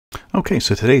Okay,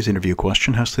 so today's interview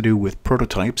question has to do with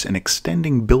prototypes and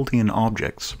extending built-in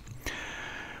objects.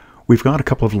 We've got a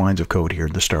couple of lines of code here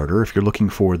in the starter. If you're looking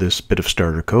for this bit of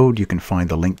starter code, you can find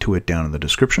the link to it down in the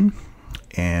description.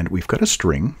 And we've got a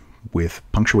string with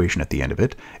punctuation at the end of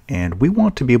it, and we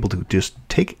want to be able to just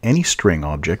take any string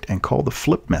object and call the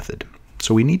flip method.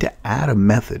 So we need to add a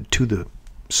method to the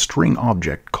string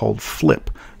object called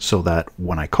flip, so that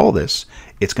when I call this,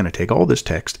 it's going to take all this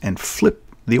text and flip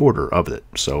the order of it.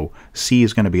 So C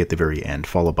is going to be at the very end,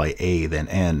 followed by A, then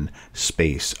N,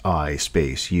 space, I,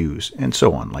 space, use, and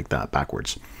so on, like that,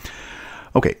 backwards.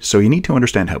 Okay, so you need to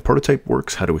understand how prototype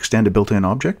works, how to extend a built-in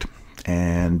object,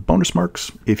 and bonus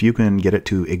marks if you can get it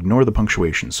to ignore the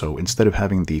punctuation. So instead of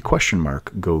having the question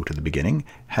mark go to the beginning,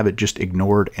 have it just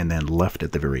ignored and then left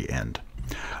at the very end.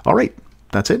 All right,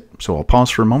 that's it. So I'll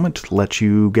pause for a moment, let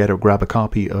you grab a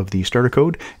copy of the starter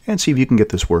code, and see if you can get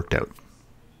this worked out.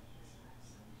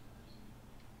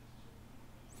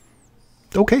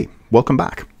 Okay, welcome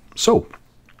back. So,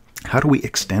 how do we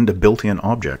extend a built-in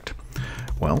object?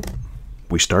 Well,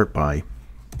 we start by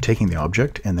taking the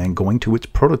object and then going to its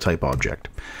prototype object.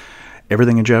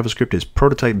 Everything in JavaScript is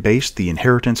prototype-based. The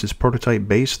inheritance is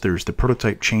prototype-based. There's the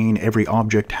prototype chain. Every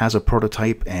object has a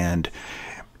prototype, and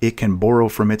it can borrow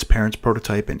from its parent's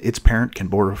prototype, and its parent can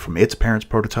borrow from its parent's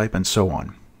prototype, and so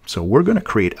on. So we're going to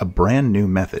create a brand new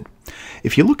method.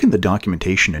 If you look in the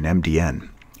documentation in MDN,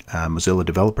 Mozilla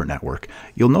Developer Network,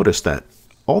 you'll notice that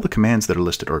all the commands that are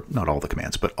listed, or not all the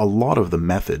commands, but a lot of the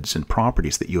methods and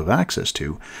properties that you have access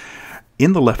to,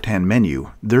 in the left-hand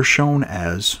menu, they're shown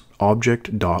as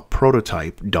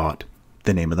object.prototype.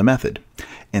 The name of the method.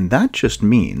 And that just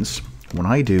means when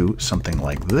I do something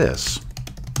like this,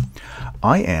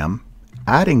 I am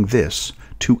adding this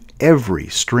to every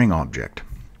string object.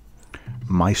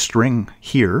 My string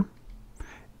here,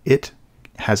 it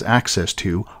has access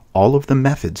to all of the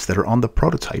methods that are on the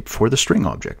prototype for the string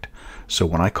object. So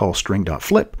when I call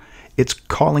string.flip, it's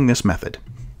calling this method.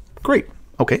 Great.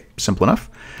 Okay, simple enough.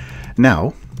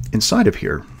 Now, inside of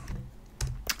here,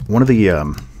 one of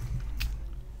the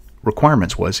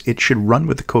requirements was it should run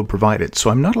with the code provided. So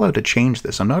I'm not allowed to change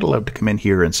this. I'm not allowed to come in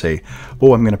here and say,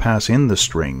 oh, I'm going to pass in the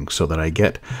string so that I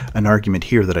get an argument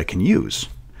here that I can use.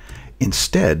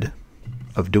 Instead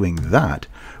of doing that,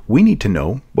 we need to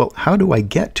know, well, how do I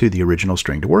get to the original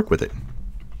string to work with it?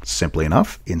 Simply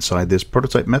enough, inside this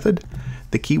prototype method,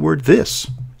 the keyword this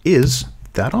is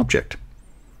that object.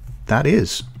 That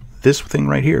is this thing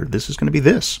right here. This is going to be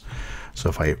this. So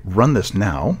if I run this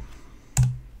now,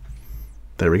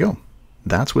 there we go.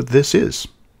 That's what this is.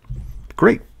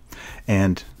 Great.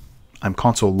 And I'm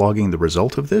console logging the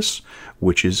result of this,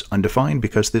 which is undefined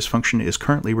because this function is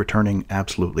currently returning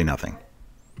absolutely nothing.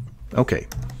 Okay.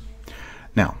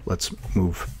 Now, let's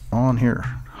move on here.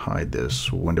 Hide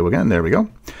this window again. There we go.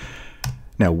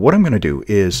 Now, what I'm going to do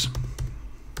is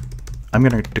I'm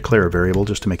going to declare a variable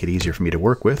just to make it easier for me to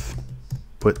work with.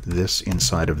 Put this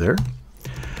inside of there.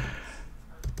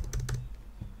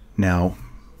 Now,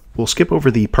 we'll skip over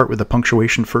the part with the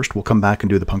punctuation first. We'll come back and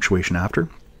do the punctuation after.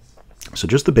 So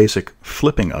just the basic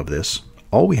flipping of this,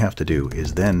 all we have to do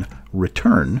is then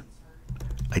return.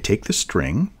 I take the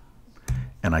string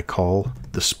and I call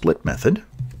the split method.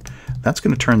 That's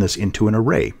going to turn this into an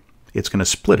array. It's going to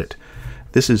split it.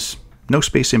 This is no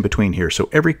space in between here, so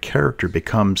every character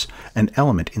becomes an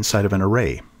element inside of an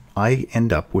array. I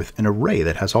end up with an array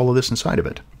that has all of this inside of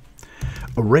it.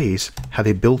 Arrays have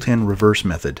a built-in reverse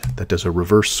method that does a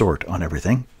reverse sort on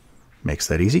everything. Makes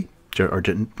that easy. Or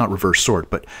not reverse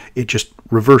sort, but it just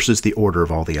reverses the order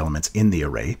of all the elements in the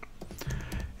array.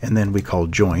 And then we call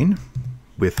join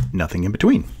with nothing in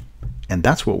between. And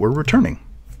that's what we're returning.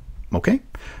 Okay,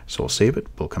 so we'll save it.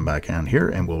 We'll come back down here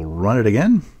and we'll run it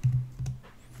again.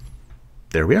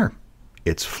 There we are.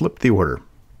 It's flipped the order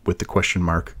with the question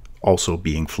mark also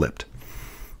being flipped.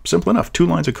 Simple enough, 2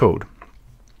 lines of code.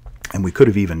 And we could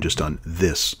have even just done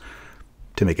this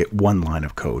to make it 1 line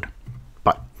of code.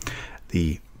 But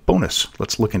the bonus,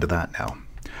 let's look into that now.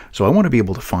 So I want to be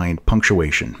able to find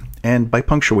punctuation. And by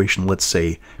punctuation, let's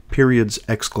say periods,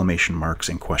 exclamation marks,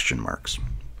 and question marks.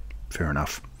 Fair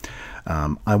enough.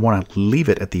 I want to leave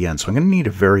it at the end, so I'm going to need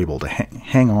a variable to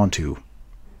hang on to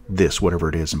this, whatever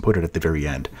it is, and put it at the very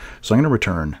end. So I'm going to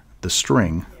return the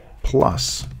string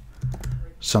plus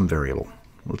some variable.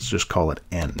 Let's just call it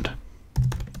end.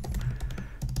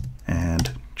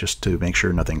 And just to make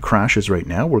sure nothing crashes right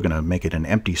now, we're going to make it an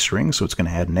empty string, so it's going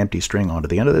to add an empty string onto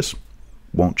the end of this.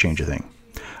 Won't change a thing.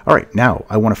 All right, now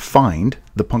I want to find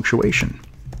the punctuation.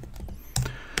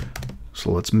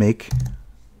 So let's make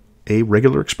a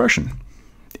regular expression.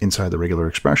 inside the regular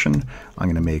expression, I'm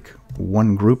going to make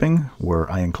one grouping where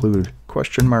I include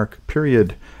question mark,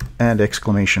 period, and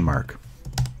exclamation mark.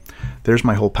 There's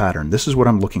my whole pattern. This is what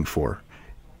I'm looking for.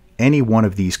 Any one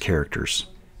of these characters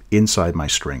inside my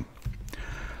string.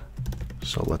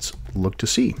 So let's look to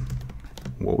see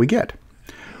what we get.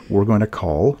 We're going to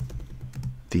call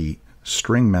the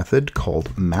string method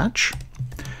called match.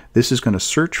 This is going to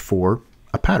search for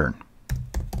a pattern.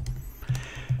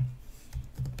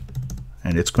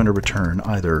 And it's going to return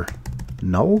either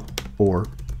null or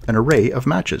an array of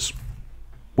matches.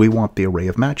 We want the array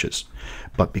of matches.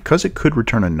 But because it could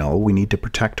return a null, we need to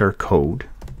protect our code.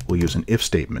 We'll use an if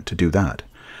statement to do that.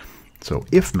 So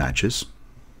if matches,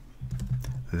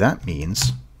 that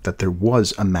means that there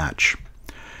was a match.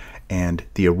 And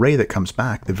the array that comes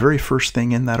back, the very first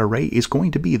thing in that array is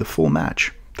going to be the full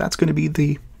match. That's going to be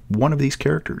the one of these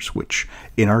characters, which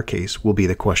in our case will be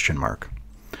the question mark.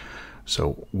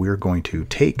 So we're going to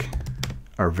take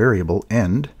our variable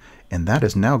end, and that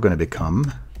is now going to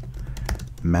become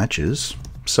matches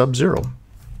sub 0.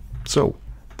 So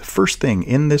the first thing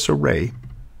in this array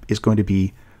is going to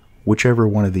be whichever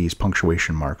one of these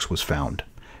punctuation marks was found.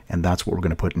 And that's what we're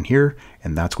going to put in here,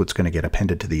 and that's what's going to get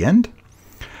appended to the end.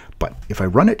 But if I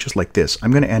run it just like this,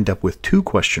 I'm going to end up with 2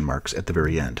 question marks at the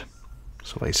very end.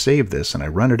 So if I save this and I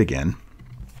run it again,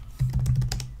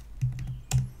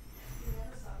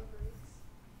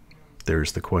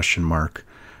 there's the question mark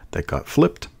that got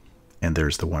flipped, and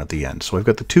there's the one at the end. So I've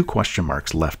got the 2 question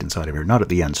marks left inside of here. Not at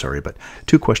the end, sorry, but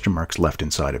 2 question marks left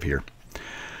inside of here.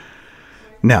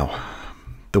 Now,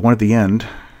 the one at the end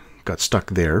got stuck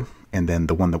there, and then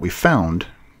the one that we found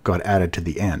got added to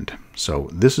the end. So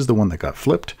this is the one that got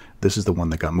flipped. This is the one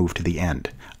that got moved to the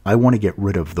end. I want to get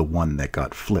rid of the one that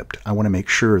got flipped. I want to make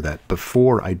sure that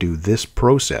before I do this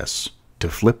process to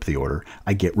flip the order,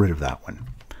 I get rid of that one.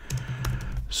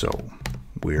 So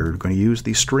we're going to use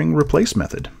the string replace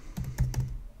method.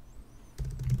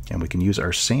 And we can use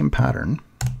our same pattern,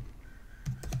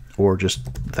 or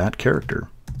just that character,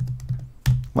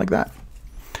 like that.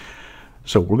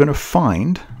 So we're going to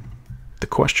find the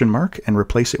question mark and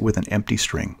replace it with an empty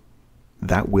string.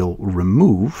 That will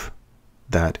remove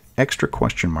that extra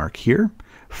question mark here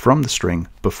from the string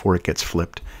before it gets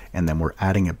flipped, and then we're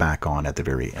adding it back on at the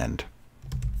very end.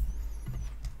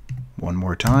 One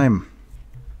more time.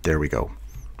 There we go.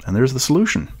 And there's the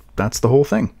solution. That's the whole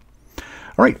thing.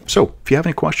 All right, so if you have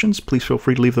any questions, please feel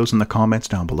free to leave those in the comments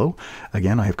down below.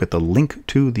 Again, I have got the link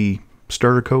to the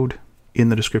starter code in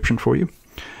the description for you.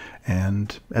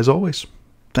 And as always,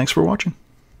 thanks for watching.